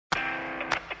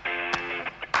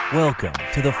Welcome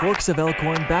to the Forks of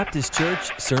Elkhorn Baptist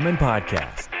Church Sermon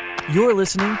Podcast. You're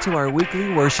listening to our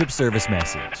weekly worship service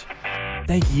message.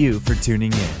 Thank you for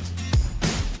tuning in.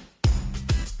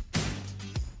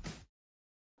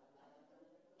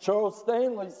 Charles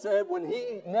Stanley said when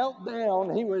he knelt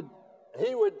down, he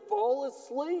would fall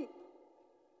asleep.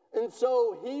 And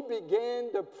so he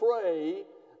began to pray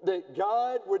that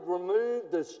God would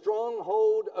remove the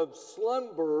stronghold of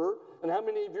slumber. And how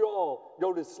many of you all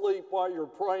go to sleep while you're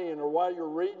praying or while you're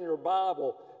reading your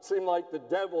Bible? Seem like the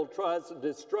devil tries to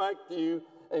distract you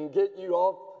and get you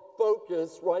off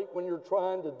focus right when you're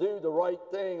trying to do the right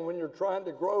thing, when you're trying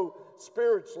to grow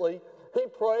spiritually. He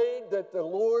prayed that the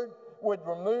Lord would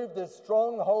remove this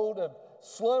stronghold of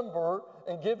slumber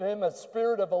and give him a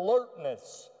spirit of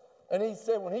alertness. And he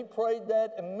said when he prayed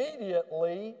that,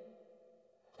 immediately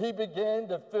he began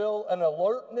to feel an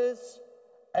alertness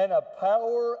and a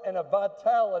power and a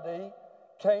vitality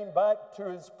came back to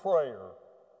his prayer.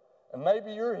 And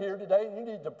maybe you're here today and you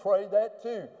need to pray that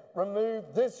too.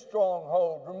 Remove this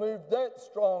stronghold, remove that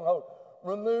stronghold,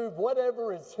 remove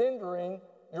whatever is hindering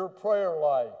your prayer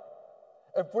life.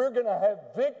 If we're going to have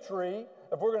victory,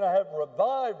 if we're going to have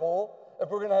revival, if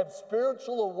we're going to have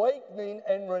spiritual awakening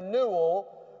and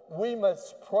renewal, we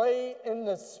must pray in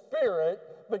the Spirit,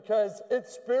 because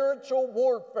it's spiritual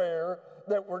warfare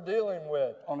that we're dealing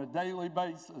with on a daily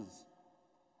basis.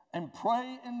 And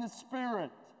pray in the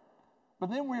Spirit. But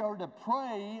then we are to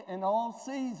pray in all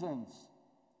seasons.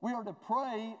 We are to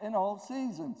pray in all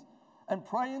seasons. And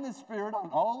pray in the Spirit on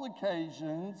all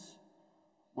occasions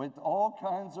with all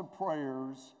kinds of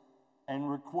prayers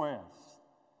and requests.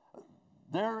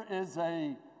 There is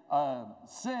a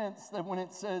sense that when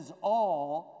it says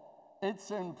all,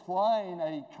 it's implying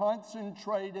a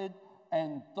concentrated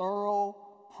and thorough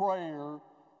prayer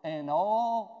in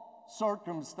all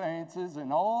circumstances,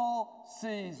 in all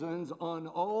seasons, on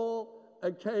all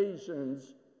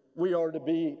occasions. We are to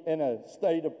be in a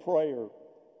state of prayer.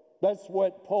 That's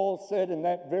what Paul said in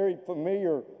that very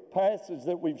familiar passage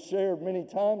that we've shared many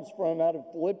times from out of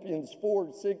Philippians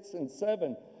 4, 6, and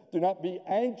 7. Do not be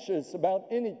anxious about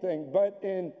anything, but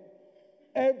in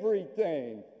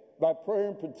everything, by prayer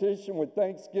and petition with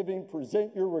thanksgiving,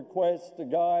 present your requests to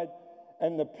God,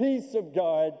 and the peace of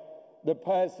God that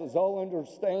passes all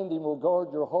understanding will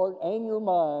guard your heart and your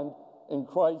mind in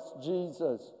Christ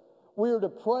Jesus. We are to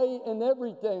pray in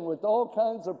everything with all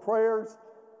kinds of prayers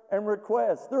and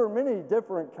requests. There are many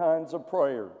different kinds of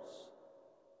prayers.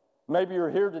 Maybe you're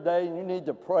here today and you need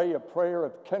to pray a prayer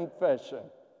of confession.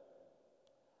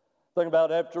 Think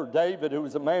about after David, who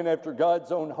was a man after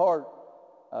God's own heart,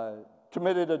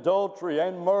 committed adultery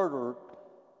and murder,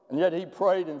 and yet he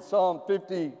prayed in Psalm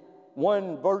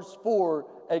 51 verse 4,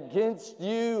 against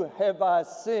you have I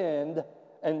sinned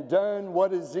and done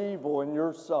what is evil in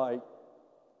your sight.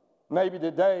 Maybe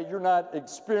today you're not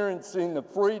experiencing the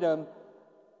freedom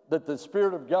that the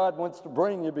Spirit of God wants to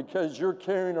bring you because you're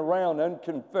carrying around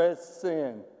unconfessed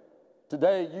sin.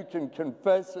 Today you can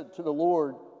confess it to the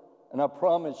Lord, and I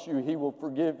promise you He will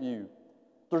forgive you.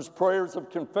 There's prayers of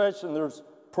confession, there's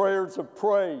prayers of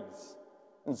praise.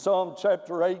 In Psalm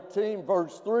chapter 18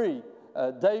 verse 3,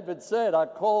 David said, I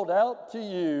called out to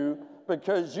you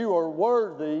because you are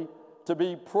worthy to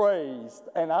be praised,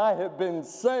 and I have been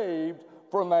saved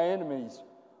from my enemies.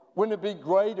 Wouldn't it be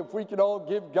great if we could all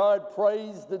give God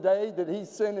praise today that He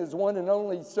sent His one and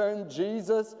only Son,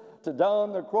 Jesus, to die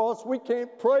on the cross? We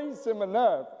can't praise Him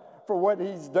enough for what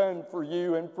He's done for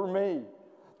you and for me.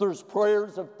 There's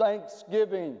prayers of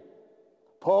thanksgiving.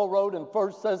 Paul wrote in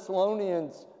 1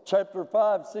 Thessalonians chapter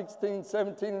 5, 16,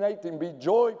 17, and 18, be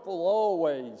joyful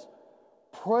always,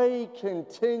 pray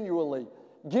continually,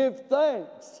 give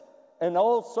thanks in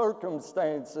all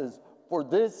circumstances, for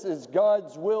this is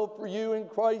God's will for you in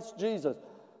Christ Jesus.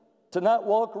 To not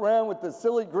walk around with a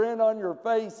silly grin on your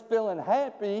face feeling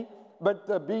happy, but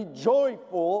to be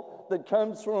joyful that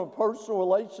comes from a personal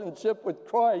relationship with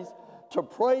Christ. To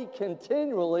pray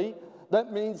continually,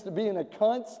 that means to be in a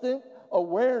constant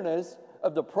awareness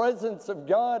of the presence of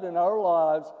God in our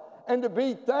lives, and to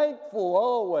be thankful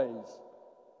always.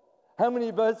 How many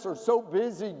of us are so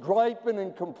busy griping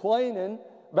and complaining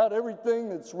about everything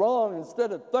that's wrong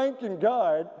instead of thanking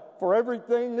God for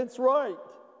everything that's right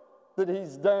that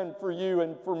He's done for you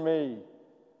and for me?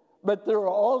 But there are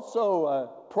also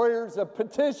prayers of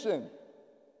petition.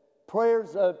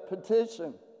 Prayers of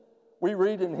petition. We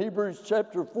read in Hebrews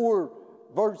chapter 4,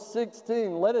 verse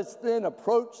 16, let us then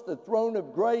approach the throne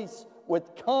of grace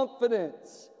with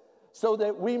confidence so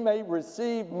that we may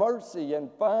receive mercy and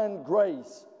find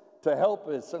grace to help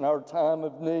us in our time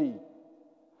of need.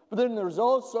 But then there's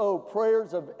also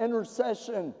prayers of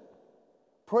intercession.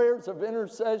 prayers of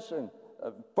intercession.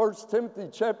 1 Timothy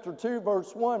chapter 2,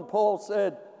 verse 1, Paul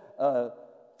said,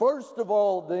 first of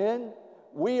all, then,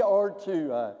 we are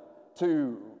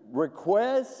to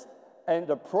request and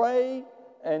to pray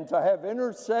and to have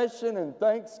intercession and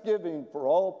thanksgiving for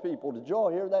all people. Did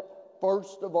y'all hear that?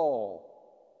 First of all.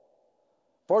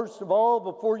 First of all,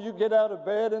 before you get out of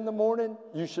bed in the morning,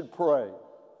 you should pray.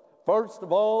 First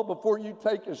of all, before you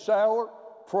take a shower,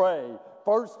 pray.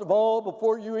 First of all,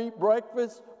 before you eat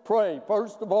breakfast, pray.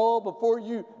 First of all, before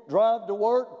you drive to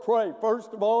work, pray.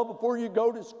 First of all, before you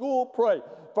go to school, pray.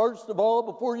 First of all,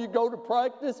 before you go to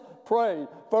practice, pray.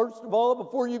 First of all,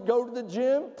 before you go to the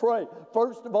gym, pray.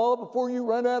 First of all, before you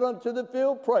run out onto the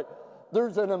field, pray.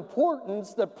 There's an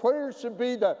importance that prayer should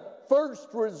be the first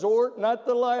resort, not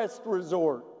the last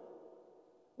resort.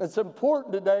 It's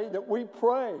important today that we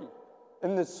pray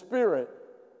in the Spirit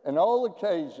in all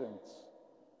occasions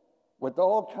with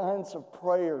all kinds of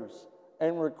prayers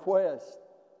and requests.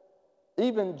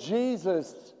 Even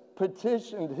Jesus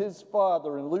petitioned his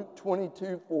Father in Luke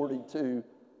 22:42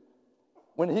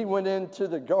 when he went into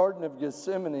the Garden of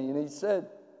Gethsemane, and he said,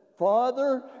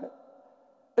 Father,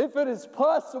 if it is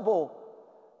possible,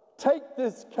 take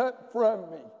this cup from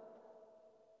me,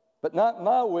 but not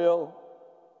my will,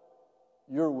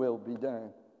 your will be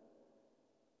done.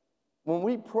 When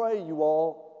we pray, you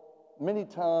all, many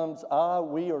times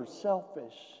we are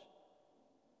selfish.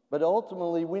 But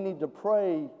ultimately, we need to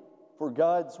pray for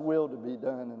God's will to be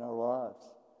done in our lives.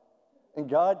 And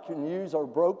God can use our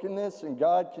brokenness, and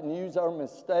God can use our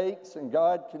mistakes, and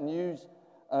God can use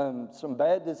some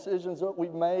bad decisions that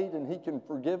we've made, and He can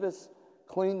forgive us,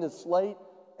 clean the slate,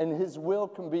 and His will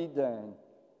can be done.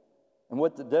 And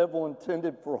what the devil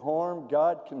intended for harm,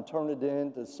 God can turn it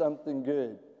into something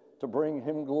good to bring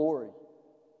Him glory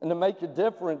and to make a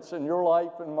difference in your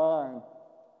life and mine.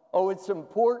 Oh, it's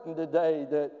important today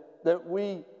that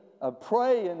we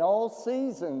pray in all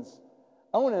seasons.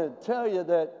 I want to tell you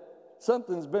that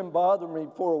something's been bothering me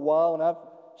for a while, and I've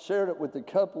shared it with a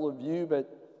couple of you, but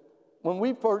when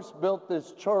we first built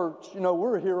this church, you know,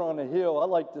 we're here on a hill. I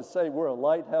like to say we're a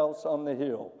lighthouse on the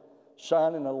hill,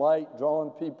 shining a light,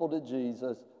 drawing people to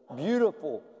Jesus.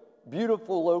 Beautiful,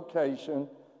 beautiful location.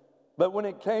 But when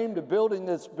it came to building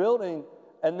this building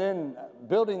and then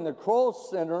building the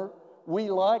Cross Center, we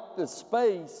lacked the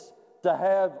space to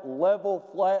have level,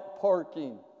 flat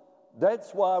parking.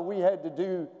 That's why we had to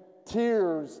do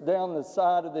tiers down the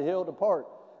side of the hill to park.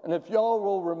 And if y'all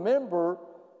will remember,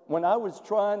 when I was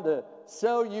trying to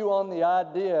sell you on the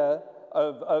idea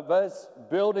of us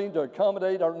building to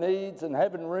accommodate our needs and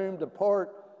having room to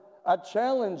park, I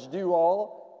challenged you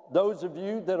all, those of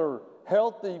you that are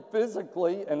healthy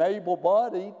physically and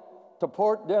able-bodied, to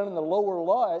park down in the lower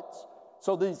lots.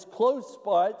 So these close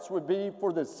spots would be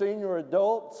for the senior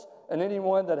adults and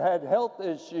anyone that had health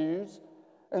issues.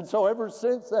 And so ever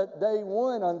since that day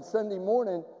one on Sunday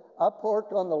morning, I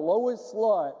park on the lowest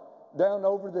lot down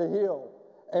over the hill.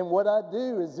 And what I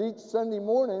do is each Sunday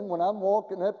morning when I'm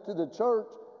walking up to the church,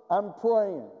 I'm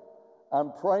praying.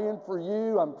 I'm praying for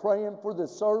you. I'm praying for the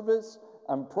service.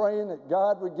 I'm praying that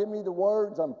God would give me the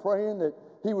words. I'm praying that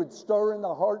He would stir in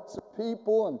the hearts of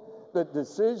people and that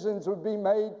decisions would be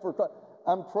made for Christ.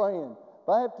 I'm praying.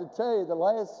 But I have to tell you, the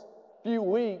last few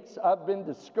weeks I've been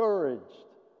discouraged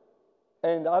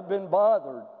and I've been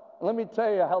bothered. Let me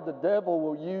tell you how the devil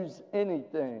will use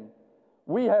anything.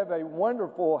 We have a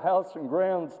wonderful house and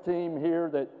grounds team here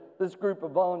that this group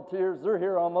of volunteers, they're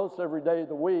here almost every day of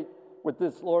the week with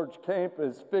this large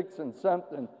campus fixing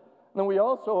something. And then we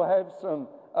also have some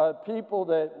people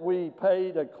that we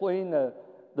pay to clean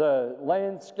the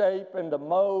landscape and to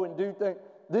mow and do things.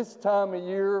 This time of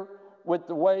year, with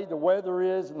the way the weather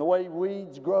is and the way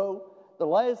weeds grow, the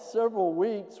last several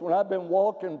weeks when I've been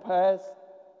walking past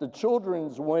the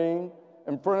children's wing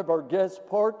in front of our guest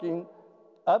parking,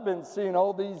 I've been seeing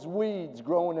all these weeds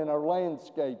growing in our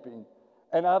landscaping.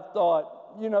 And I've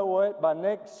thought, you know what, by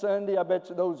next Sunday, I bet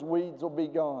you those weeds will be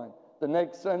gone. The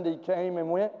next Sunday came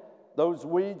and went, those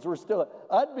weeds were still.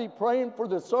 I'd be praying for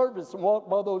the service and walk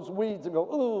by those weeds and go,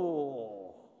 ooh.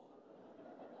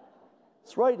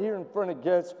 It's right here in front of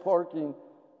guest parking.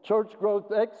 Church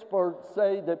growth experts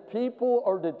say that people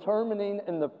are determining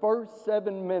in the first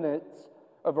 7 minutes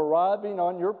of arriving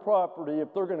on your property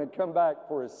if they're going to come back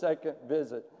for a second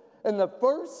visit. In the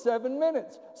first 7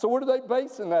 minutes. So what are they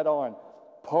basing that on?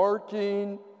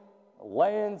 Parking,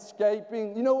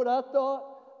 landscaping. You know what I thought?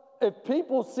 If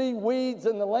people see weeds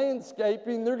in the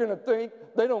landscaping, they're going to think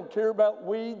they don't care about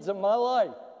weeds in my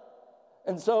life.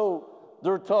 And so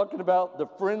they're talking about the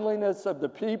friendliness of the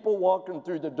people walking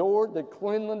through the door, the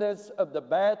cleanliness of the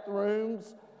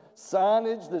bathrooms,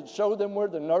 signage that show them where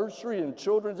the nursery and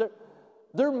children's are.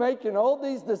 They're making all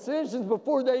these decisions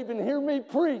before they even hear me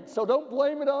preach, so don't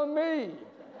blame it on me.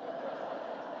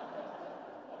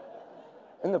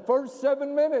 In the first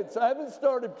 7 minutes, I haven't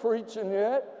started preaching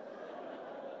yet.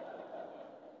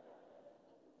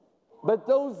 But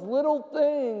those little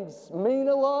things mean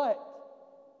a lot.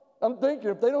 I'm thinking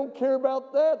if they don't care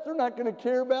about that, they're not going to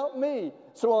care about me.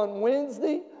 So on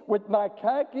Wednesday, with my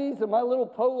khakis and my little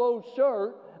polo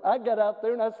shirt, I got out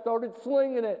there and I started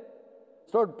slinging it.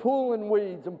 Started pulling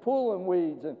weeds. And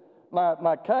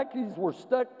my khakis were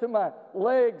stuck to my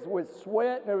legs with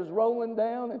sweat and it was rolling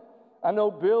down. And I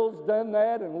know Bill's done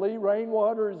that and Lee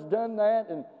Rainwater has done that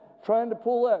and trying to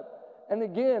pull up. And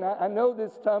again, I know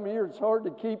this time of year it's hard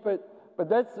to keep it, but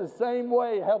that's the same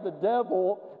way how the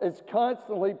devil is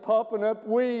constantly popping up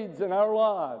weeds in our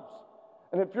lives.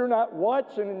 And if you're not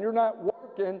watching and you're not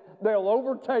working, they'll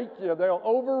overtake you. They'll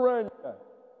overrun you.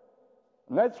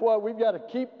 And that's why we've got to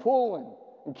keep pulling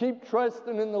and keep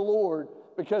trusting in the Lord,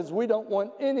 because we don't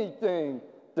want anything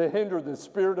to hinder the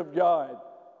Spirit of God.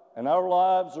 And our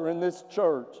lives are in this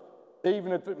church,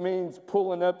 even if it means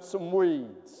pulling up some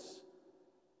weeds.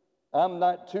 I'm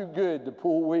not too good to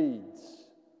pull weeds.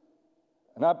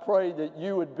 And I pray that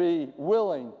you would be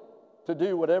willing to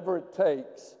do whatever it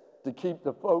takes to keep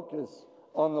the focus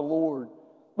on the Lord.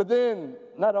 But then,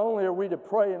 not only are we to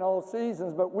pray in all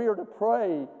seasons, but we are to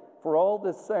pray for all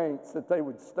the saints that they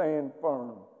would stand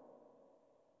firm.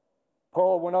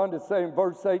 Paul went on to say in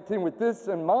verse 18, with this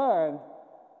in mind,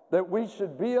 that we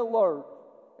should be alert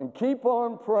and keep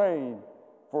on praying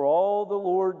for all the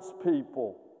Lord's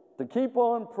people. To keep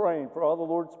on praying for all the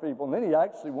Lord's people. And then he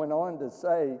actually went on to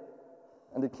say,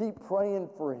 and to keep praying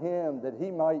for him that he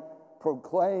might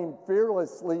proclaim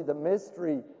fearlessly the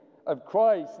mystery of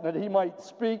Christ, and that he might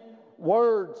speak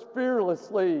words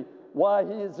fearlessly while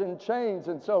he is in chains.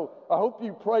 And so I hope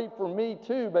you pray for me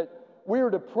too, but we are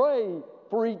to pray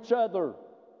for each other.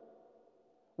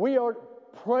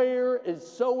 Prayer is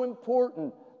so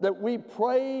important that we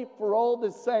pray for all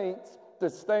the saints to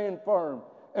stand firm.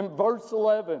 In verse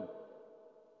 11,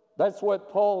 that's what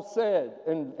Paul said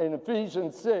in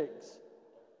Ephesians 6.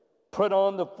 Put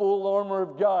on the full armor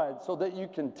of God so that you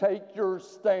can take your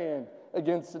stand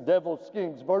against the devil's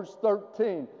schemes. Verse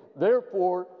 13,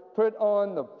 therefore put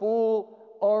on the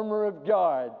full armor of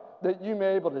God that you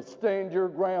may be able to stand your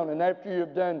ground, and after you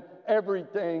have done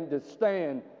everything to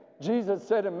stand. Jesus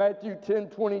said in Matthew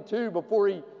 10:22, before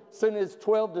he sent his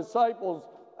 12 disciples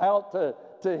out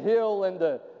to heal and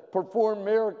to perform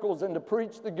miracles and to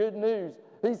preach the good news,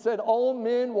 he said, all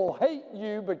men will hate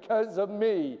you because of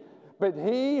me, but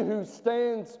he who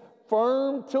stands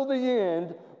firm till the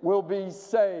end will be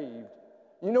saved.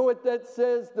 You know what that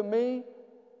says to me?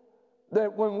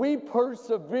 That when we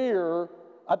persevere,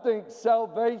 I think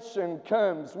salvation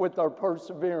comes with our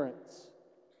perseverance.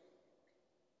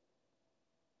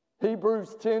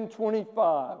 Hebrews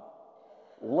 10:25.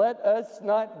 Let us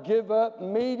not give up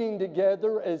meeting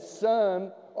together as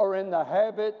some are in the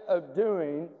habit of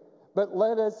doing, but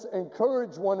let us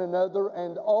encourage one another,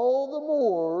 and all the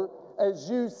more as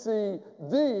you see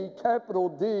the, capital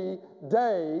D,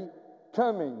 day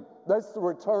coming. That's the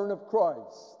return of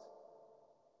Christ.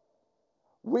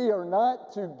 We are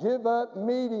not to give up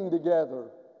meeting together,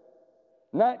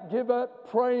 not give up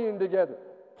praying together,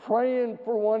 praying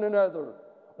for one another.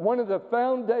 One of the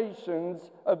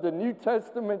foundations of the New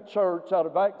Testament church out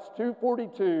of Acts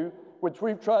 2:42, which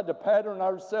we've tried to pattern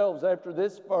ourselves after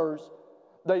this verse,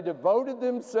 they devoted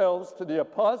themselves to the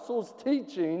apostles'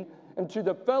 teaching and to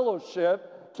the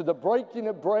fellowship, to the breaking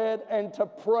of bread, and to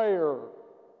prayer.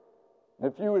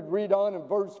 If you would read on in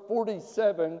verse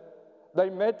 47,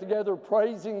 they met together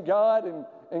praising God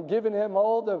and giving him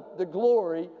all the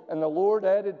glory, and the Lord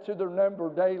added to their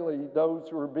number daily those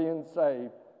who were being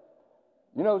saved.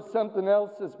 You know something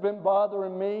else that's been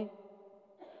bothering me?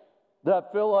 That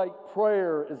I feel like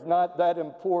prayer is not that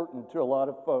important to a lot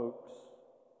of folks.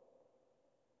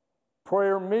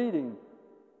 Prayer meeting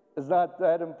is not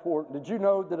that important. Did you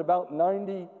know that about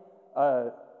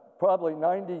probably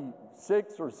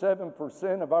 96 or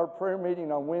 7% of our prayer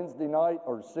meeting on Wednesday night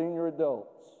are senior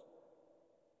adults?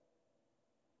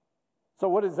 So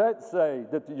what does that say?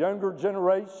 That the younger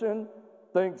generation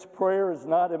thinks prayer is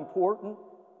not important?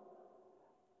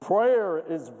 Prayer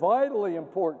is vitally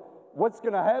important. What's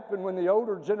going to happen when the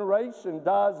older generation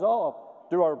dies off?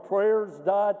 Do our prayers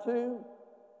die too?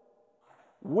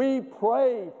 We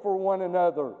pray for one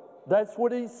another. That's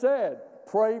what he said.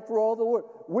 Pray for all the world.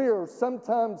 We are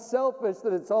sometimes selfish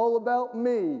that it's all about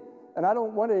me, and I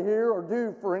don't want to hear or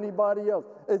do for anybody else.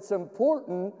 It's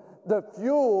important The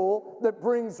fuel that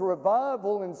brings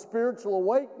revival and spiritual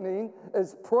awakening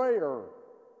is prayer.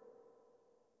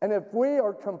 And if we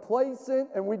are complacent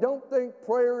and we don't think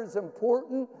prayer is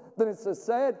important, then it's a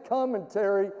sad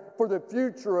commentary for the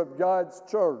future of God's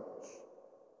church.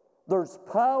 There's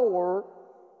power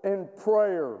in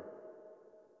prayer.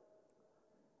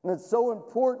 And it's so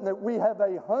important that we have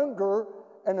a hunger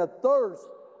and a thirst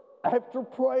after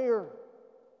prayer.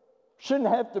 Shouldn't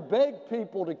have to beg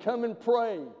people to come and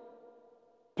pray.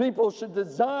 People should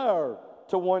desire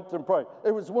to want to pray.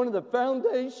 It was one of the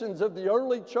foundations of the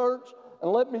early church,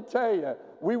 and let me tell you,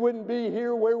 we wouldn't be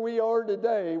here where we are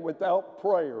today without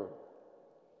prayer.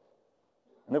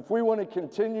 And if we want to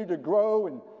continue to grow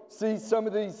and see some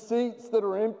of these seats that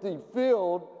are empty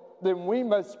filled, then we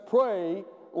must pray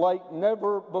like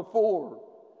never before.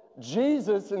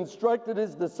 Jesus instructed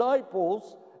his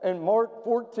disciples in Mark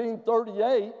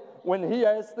 14:38 when he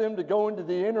asked them to go into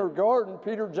the inner garden,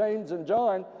 Peter, James, and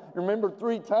John. Remember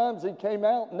 3 times he came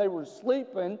out and they were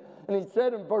sleeping, and he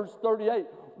said in verse 38,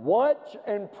 "Watch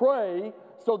and pray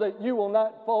so that you will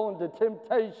not fall into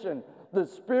temptation. The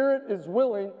spirit is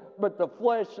willing, but the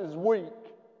flesh is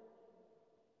weak."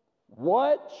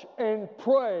 Watch and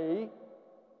pray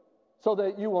so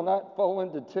that you will not fall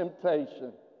into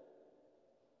temptation.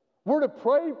 We're to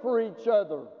pray for each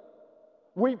other.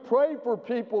 We pray for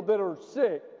people that are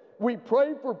sick. We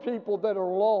pray for people that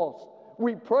are lost.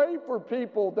 We pray for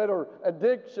people that are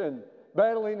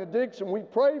battling addiction. We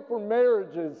pray for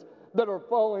marriages that are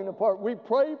falling apart. We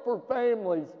pray for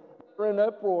families that are in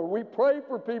uproar. We pray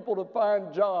for people to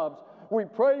find jobs. We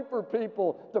pray for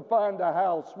people to find a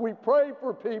house. We pray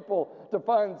for people to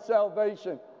find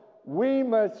salvation. We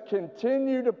must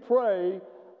continue to pray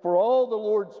for all the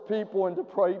Lord's people and to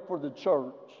pray for the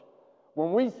church.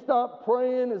 When we stop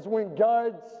praying is when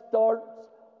God starts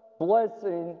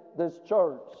blessing this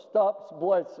church, stops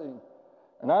blessing.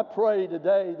 And I pray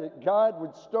today that God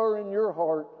would stir in your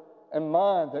heart and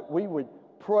mind that we would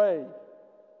pray.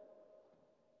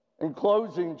 In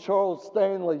closing, Charles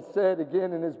Stanley said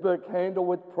again in his book, Handle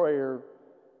with Prayer,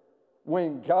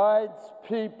 when God's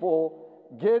people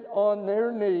get on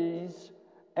their knees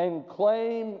and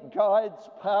claim God's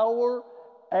power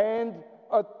and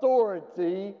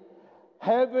authority,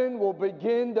 heaven will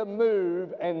begin to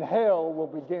move and hell will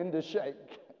begin to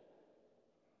shake.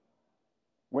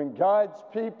 When God's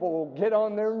people get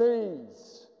on their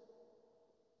knees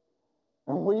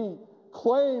and we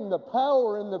claim the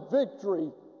power and the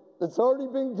victory that's already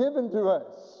been given to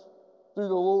us through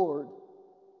the Lord,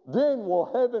 then will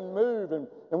heaven move and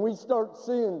we start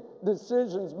seeing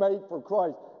decisions made for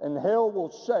Christ, and hell will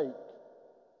shake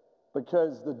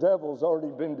because the devil's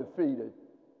already been defeated.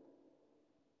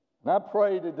 And I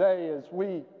pray today as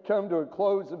we come to a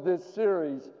close of this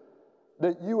series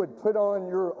that you would put on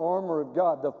your armor of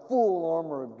God, the full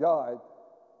armor of God,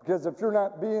 because if you're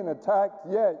not being attacked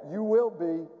yet, you will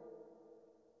be.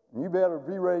 And you better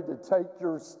be ready to take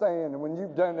your stand. And when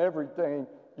you've done everything,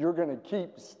 you're going to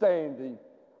keep standing.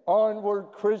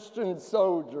 Onward, Christian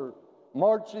soldier,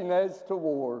 marching as to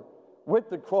war, with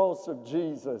the cross of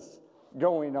Jesus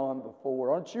going on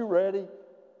before. Aren't you ready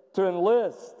to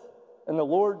enlist in the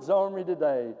Lord's army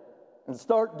today and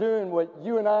start doing what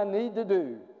you and I need to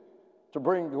do to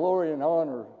bring glory and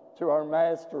honor to our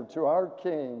Master, to our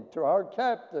King, to our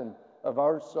Captain of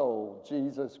our soul,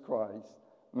 Jesus Christ?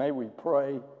 May we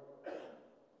pray.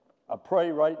 I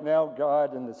pray right now,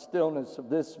 God, in the stillness of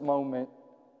this moment,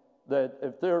 that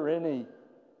if there are any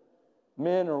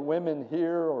men or women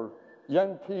here or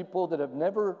young people that have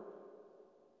never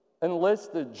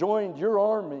enlisted, joined your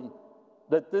army,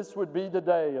 that this would be the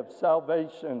day of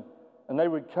salvation and they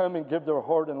would come and give their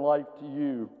heart and life to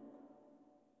you.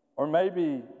 Or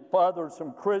maybe, Father,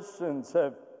 some Christians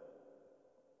have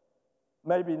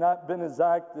maybe not been as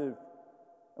active.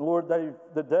 And Lord,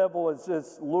 the devil has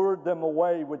just lured them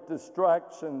away with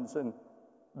distractions and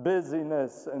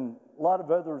busyness and a lot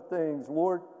of other things.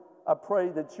 Lord, I pray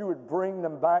that you would bring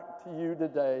them back to you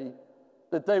today,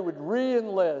 that they would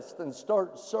re-enlist and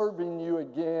start serving you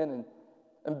again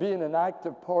and being an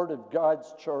active part of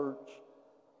God's church.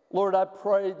 Lord, I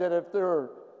pray that if there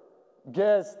are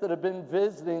guests that have been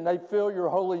visiting, they feel your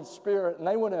Holy Spirit and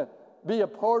they want to be a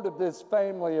part of this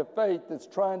family of faith that's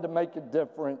trying to make a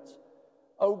difference.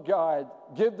 Oh God,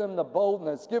 give them the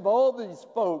boldness. Give all these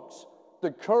folks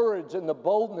the courage and the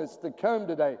boldness to come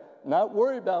today. Not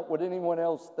worry about what anyone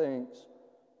else thinks,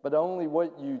 but only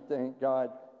what you think, God.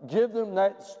 Give them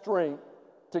that strength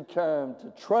to come,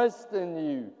 to trust in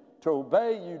you, to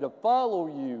obey you, to follow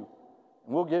you.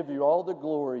 And we'll give you all the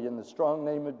glory in the strong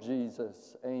name of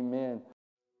Jesus. Amen.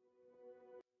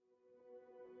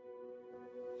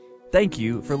 Thank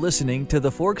you for listening to the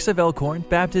Forks of Elkhorn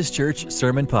Baptist Church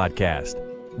Sermon Podcast.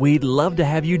 We'd love to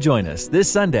have you join us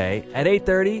this Sunday at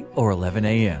 8:30 or 11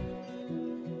 a.m.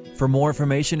 For more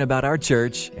information about our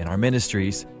church and our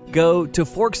ministries, go to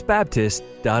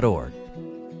forksbaptist.org.